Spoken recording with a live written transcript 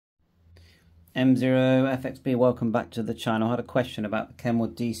M0FXB, welcome back to the channel. I had a question about the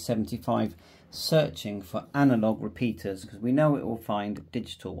Kenwood D75 searching for analog repeaters, because we know it will find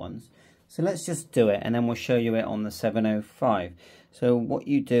digital ones. So let's just do it, and then we'll show you it on the 705. So what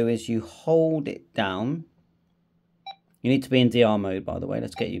you do is you hold it down. You need to be in DR mode, by the way.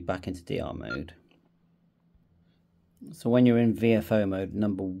 Let's get you back into DR mode. So when you're in VFO mode,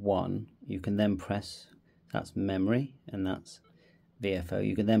 number 1, you can then press, that's memory, and that's VFO.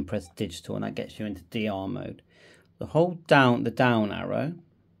 You can then press digital, and that gets you into DR mode. So hold down the down arrow,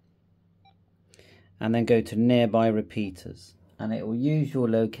 and then go to nearby repeaters, and it will use your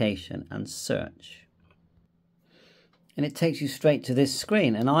location and search. And it takes you straight to this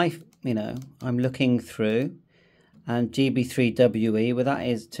screen, and I'm looking through, and GB3WE, well, that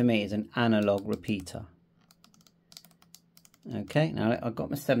is, to me, is an analog repeater. Okay, now I've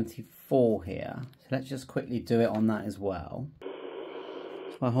got my 74 here, so let's just quickly do it on that as well.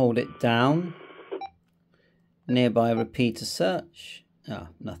 So I hold it down, nearby repeater search.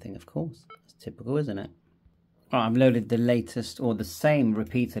 Nothing, of course. That's typical, isn't it? Right, I've loaded the latest or the same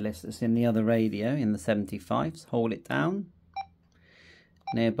repeater list that's in the other radio in the 75. So hold it down,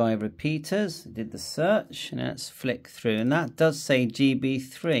 nearby repeaters, did the search, and let's flick through, and that does say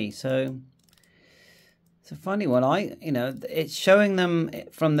GB3. So it's a funny one. It's showing them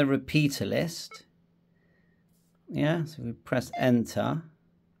from the repeater list. Yeah, so we press enter.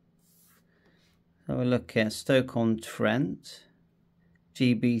 So we look at Stoke-on-Trent,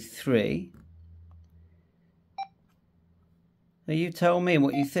 GB3. So you tell me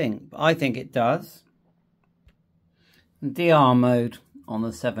what you think. I think it does. And DR mode on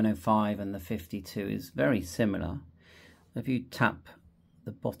the 705 and the 52 is very similar. If you tap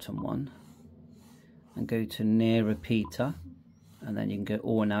the bottom one and go to near repeater, and then you can go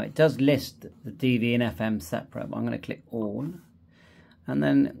all. Now it does list the DV and FM separate, but I'm going to click all, and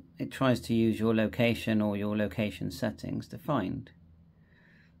then it tries to use your location or your location settings to find.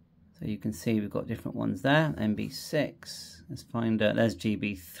 So you can see we've got different ones there. MB6, let's find, there's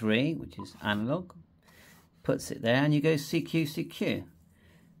GB3, which is analog, puts it there, and you go CQ.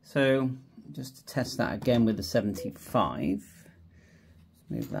 So just to test that again with the 75,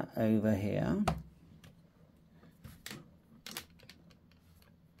 move that over here.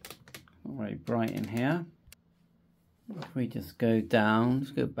 Not very bright in here. If we just go down,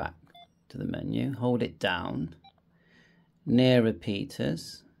 let's go back to the menu, hold it down, near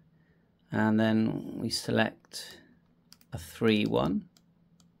repeaters, and then we select a 3-1,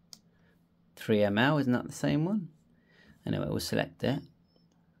 3ML, isn't that the same one? Anyway, we'll select it.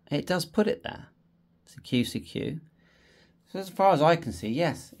 It does put it there, CQ. So as far as I can see,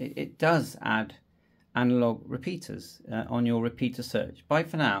 yes, it does add analog repeaters on your repeater search. Bye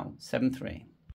for now, 7.3.